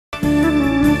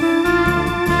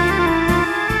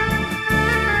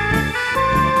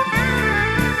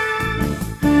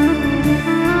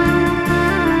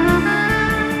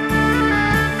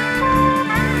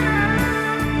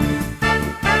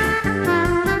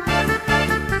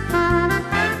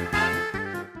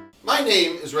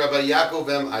name is Rabbi Yaakov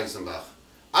M. Eisenbach.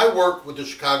 I work with the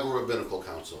Chicago Rabbinical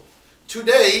Council.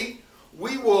 Today,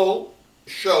 we will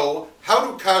show how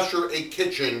to kasher a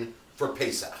kitchen for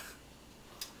Pesach.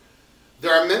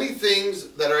 There are many things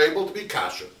that are able to be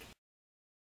kashered.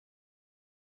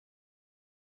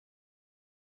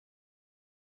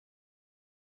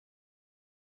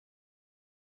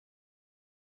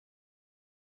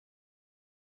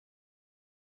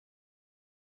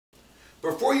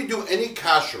 Before you do any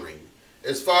kashering,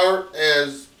 as far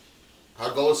as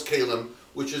Hagolas Kalim,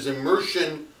 which is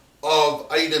immersion of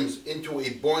items into a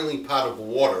boiling pot of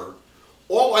water,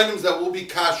 all items that will be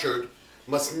kashered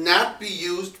must not be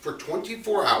used for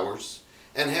 24 hours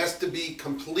and has to be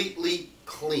completely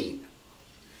clean.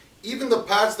 Even the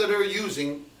pots that are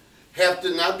using have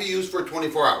to not be used for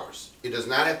 24 hours. It does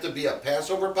not have to be a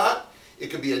Passover pot.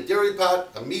 It could be a dairy pot,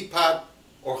 a meat pot,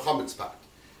 or chametz pot.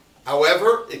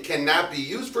 However, it cannot be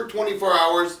used for 24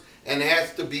 hours and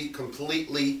has to be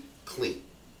completely clean.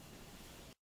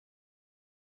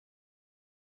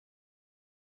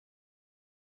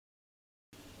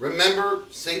 Remember,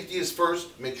 safety is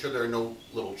first. Make sure there are no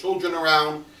little children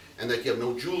around and that you have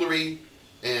no jewelry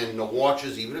and no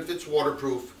watches. Even if it's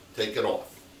waterproof, take it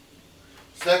off.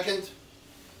 Second,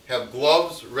 have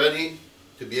gloves ready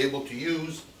to be able to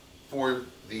use for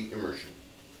the immersion.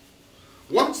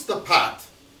 Once the pot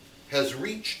has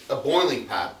reached a boiling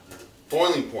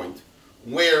point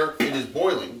where it is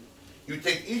boiling, you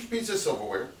take each piece of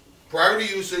silverware, prior to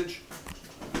usage,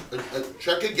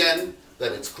 check again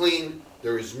that it's clean,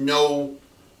 there is no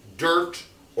dirt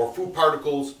or food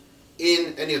particles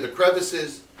in any of the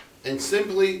crevices, and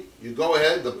simply you go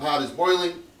ahead, the pot is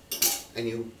boiling, and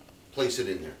you place it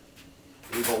in there.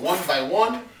 You go one by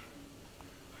one,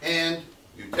 and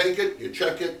you take it, you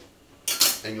check it,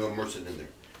 and you immerse it in there.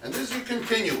 And this will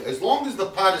continue. As long as the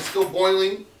pot is still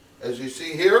boiling, as you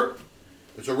see here,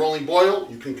 it's a rolling boil,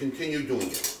 you can continue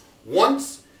doing it.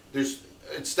 Once it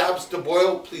stops to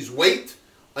boil, please wait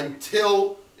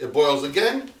until it boils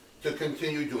again to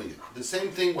continue doing it. The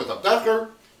same thing with a becher.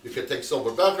 You can take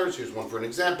silver bechers. Here's one for an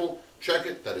example. Check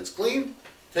it that it's clean,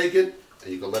 take it,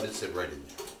 and you can let it sit right in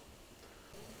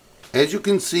there. As you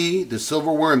can see, the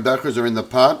silverware and bechers are in the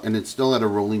pot and it's still at a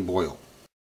rolling boil.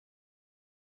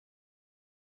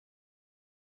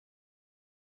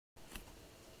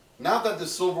 Now that the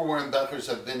silverware and bechers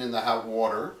have been in the hot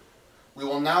water, we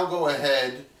will now go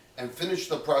ahead and finish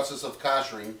the process of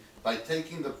kashering by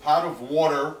taking the pot of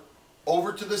water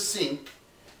over to the sink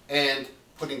and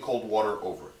putting cold water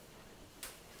over it.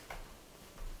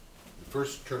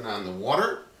 First turn on the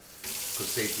water, because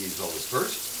safety is always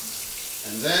first.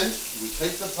 And then we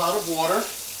take the pot of water,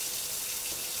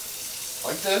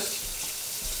 like this,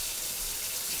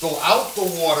 spill out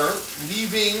the water,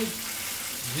 leaving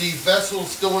the vessel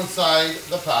still inside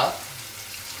the pot.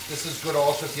 This is good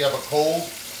also if you have a cold.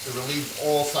 It relieves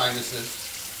all sinuses.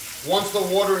 Once the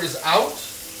water is out,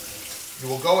 you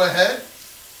will go ahead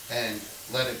and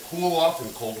let it cool off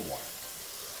in cold water.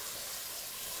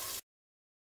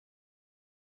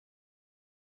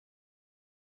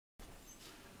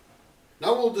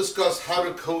 Now we'll discuss how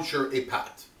to kosher a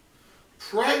pot.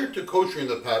 Prior to koshering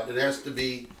the pot, it has to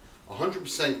be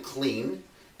 100% clean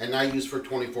and not used for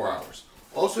 24 hours.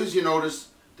 Also, as you notice,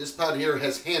 this pot here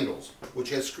has handles,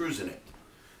 which has screws in it.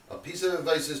 A piece of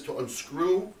advice is to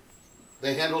unscrew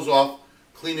the handles off,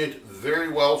 clean it very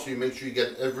well so you make sure you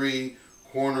get every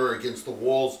corner against the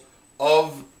walls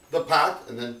of the pot,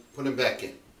 and then put them back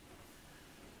in.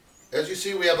 As you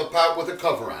see, we have a pot with a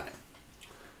cover on it.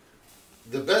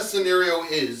 The best scenario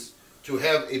is to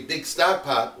have a big stock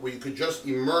pot where you could just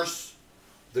immerse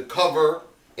the cover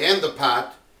and the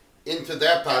pot into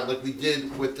that pot like we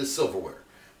did with the silverware.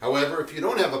 However, if you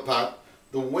don't have a pot,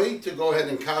 the way to go ahead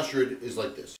and kasher it is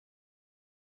like this.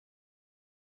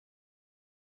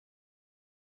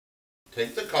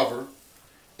 Take the cover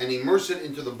and immerse it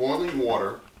into the boiling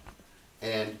water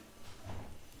and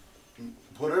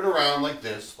put it around like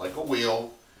this, like a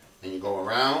wheel, and you go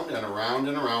around and around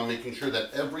and around, making sure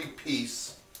that every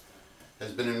piece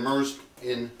has been immersed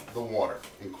in the water,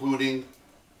 including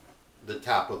the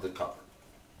top of the cover.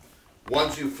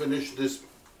 Once you finish this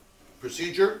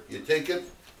procedure, you take it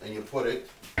and you put it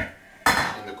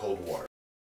in the cold water.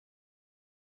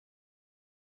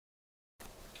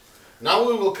 Now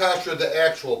we will kasher the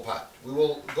actual pot. We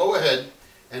will go ahead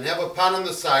and have a pot on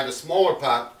the side, a smaller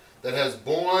pot that has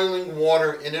boiling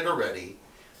water in it already.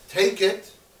 Take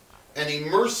it and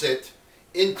immerse it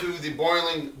into the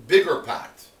boiling bigger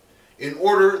pot in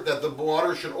order that the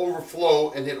water should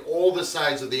overflow and hit all the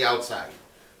sides of the outside.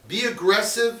 Be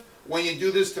aggressive when you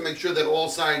do this to make sure that all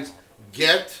sides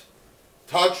get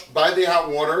touched by the hot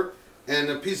water. And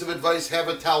a piece of advice, have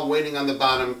a towel waiting on the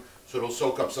bottom so it'll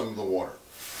soak up some of the water.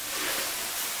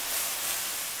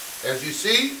 As you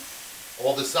see,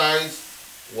 all the size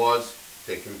was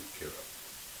taken care of.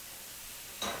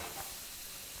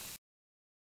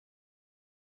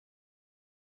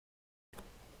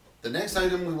 The next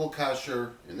item we will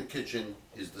kasher in the kitchen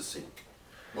is the sink.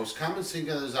 Most common sink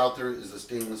that is out there is the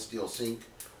stainless steel sink,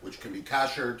 which can be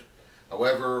kashered.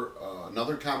 However,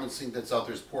 another common sink that's out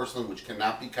there is porcelain, which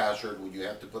cannot be kashered, where you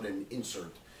have to put an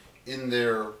insert in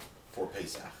there for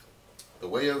Pesach. The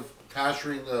way of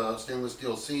kashering the stainless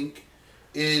steel sink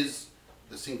is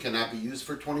the sink cannot be used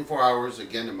for 24 hours.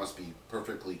 Again, it must be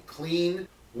perfectly clean.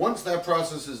 Once that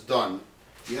process is done,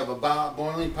 you have a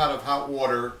boiling pot of hot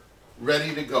water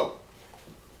ready to go.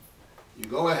 You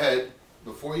go ahead,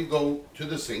 before you go to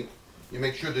the sink, you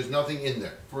make sure there's nothing in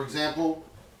there. For example,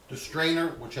 the strainer,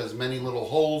 which has many little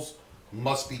holes,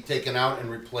 must be taken out and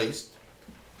replaced.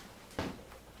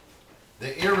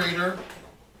 The aerator,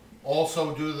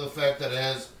 also due to the fact that it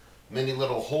has many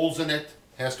little holes in it,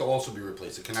 has to also be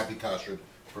replaced. It cannot be kashered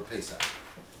for Pesach.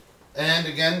 And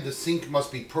again, the sink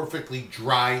must be perfectly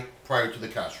dry prior to the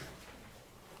kashering.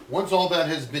 Once all that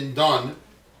has been done,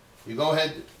 you go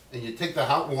ahead and you take the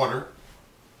hot water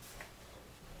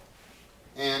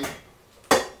and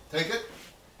take it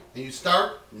and you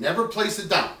start, never place it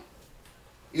down.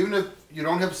 Even if you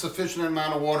don't have sufficient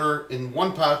amount of water in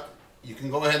one pot, you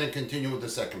can go ahead and continue with the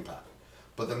second pot.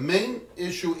 But the main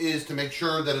issue is to make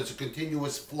sure that it's a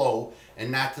continuous flow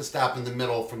and not to stop in the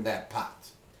middle from that pot.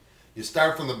 You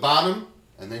start from the bottom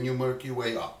and then you work your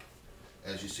way up,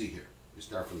 as you see here. You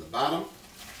start from the bottom,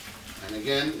 and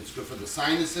again, it's good for the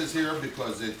sinuses here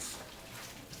because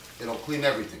it'll clean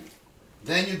everything.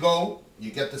 Then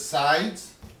you get the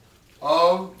sides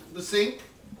of the sink,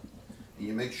 and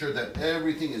you make sure that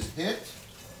everything is hit,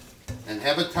 and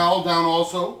have a towel down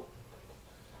also.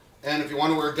 And if you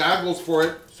want to wear goggles for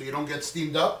it so you don't get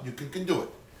steamed up, you can do it.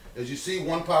 As you see,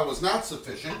 one pot was not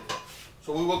sufficient,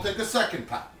 so we will take a second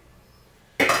pot.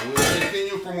 And we will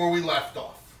continue from where we left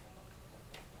off.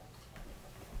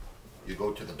 You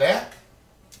go to the back,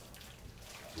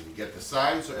 and you get the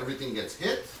sides so everything gets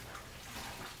hit.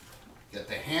 Get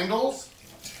the handles,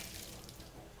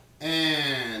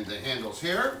 and the handles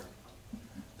here.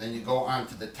 Then you go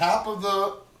onto the top of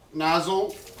the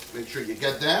nozzle, make sure you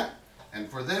get that. And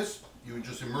for this, you would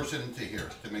just immerse it into here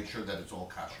to make sure that it's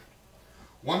all kashered.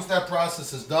 Once that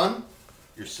process is done,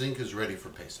 your sink is ready for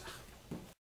Pesach.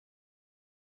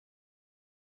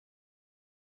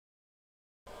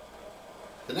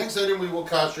 The next item we will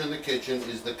kasher in the kitchen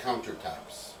is the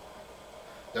countertops.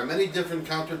 There are many different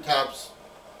countertops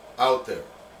out there.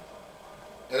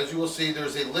 As you will see,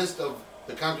 there's a list of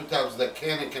the countertops that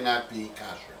can and cannot be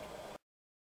kashered.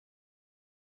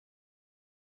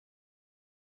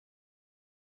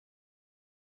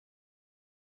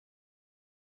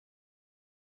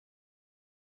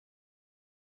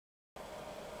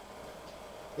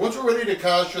 Once we're ready to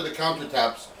kasher the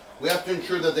countertops, we have to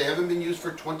ensure that they haven't been used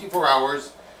for 24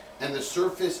 hours and the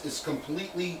surface is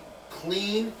completely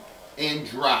clean and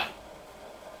dry.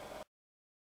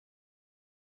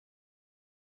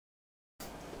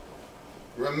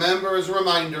 Remember, as a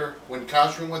reminder, when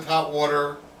kashering with hot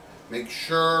water, make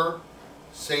sure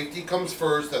safety comes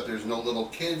first, that there's no little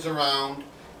kids around,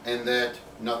 and that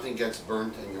nothing gets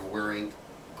burnt and you're wearing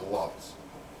gloves.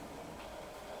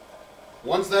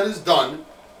 Once that is done,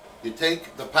 you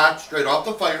take the pot straight off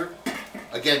the fire.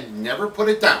 Again, never put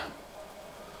it down.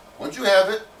 Once you have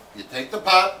it, you take the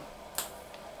pot,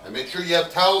 and make sure you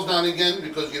have towels down again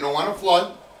because you don't want to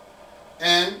flood.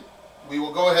 And we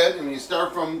will go ahead and we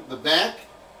start from the back,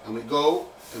 and we go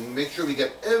and we make sure we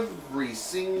get every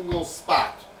single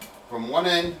spot from one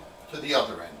end to the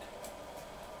other end.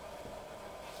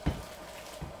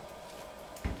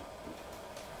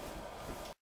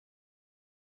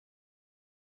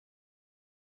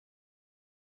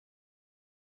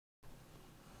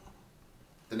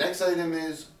 The next item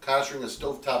is kashering a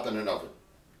stovetop and an oven.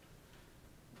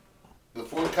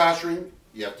 Before kashering,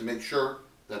 you have to make sure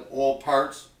that all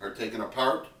parts are taken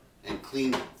apart and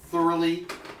cleaned thoroughly.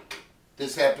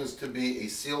 This happens to be a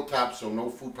seal top, so no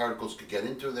food particles could get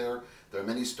into there. There are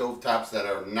many stovetops that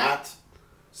are not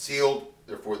sealed,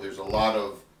 therefore there's a lot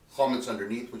of chametz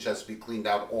underneath, which has to be cleaned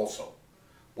out also.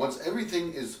 Once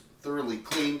everything is thoroughly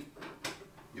cleaned,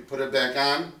 you put it back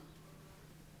on,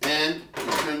 and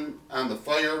you turn on the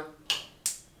fire,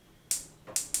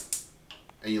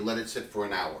 and you let it sit for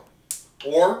an hour.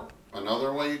 Or,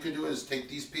 another way you can do it is take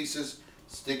these pieces,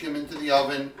 stick them into the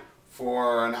oven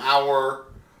for an hour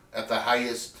at the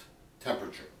highest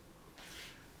temperature.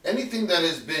 Anything that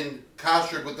has been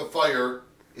kashered with the fire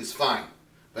is fine.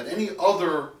 But any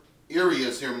other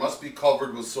areas here must be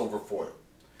covered with silver foil.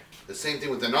 The same thing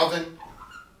with an oven,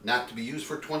 not to be used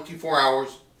for 24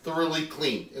 hours, thoroughly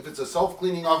cleaned. If it's a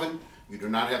self-cleaning oven, you do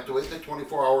not have to wait the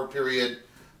 24-hour period.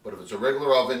 But if it's a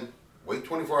regular oven, wait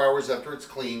 24 hours after it's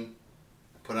clean,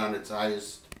 put on its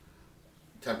highest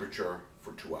temperature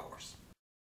for 2 hours.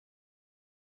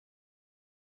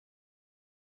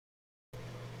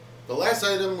 The last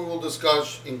item we will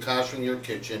discuss in kashering your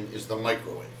kitchen is the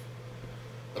microwave.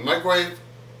 The microwave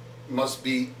must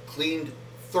be cleaned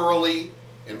thoroughly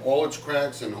in all its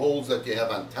cracks and holes that you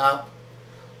have on top.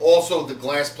 Also, the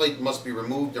glass plate must be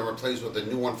removed and replaced with a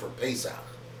new one for Pesach.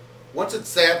 Once it's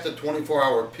sat the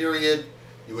 24-hour period,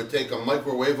 you would take a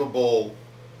microwavable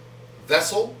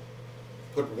vessel,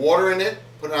 put water in it,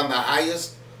 put it on the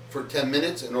highest for 10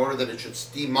 minutes in order that it should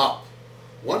steam up.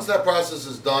 Once that process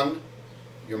is done,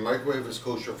 your microwave is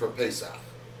kosher for Pesach.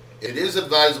 It is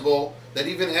advisable that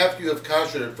even after you have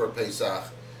kashered it for Pesach,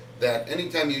 that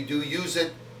anytime you do use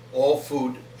it, all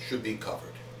food should be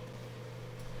covered.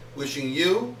 Wishing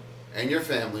you and your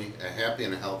family a happy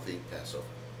and a healthy Passover.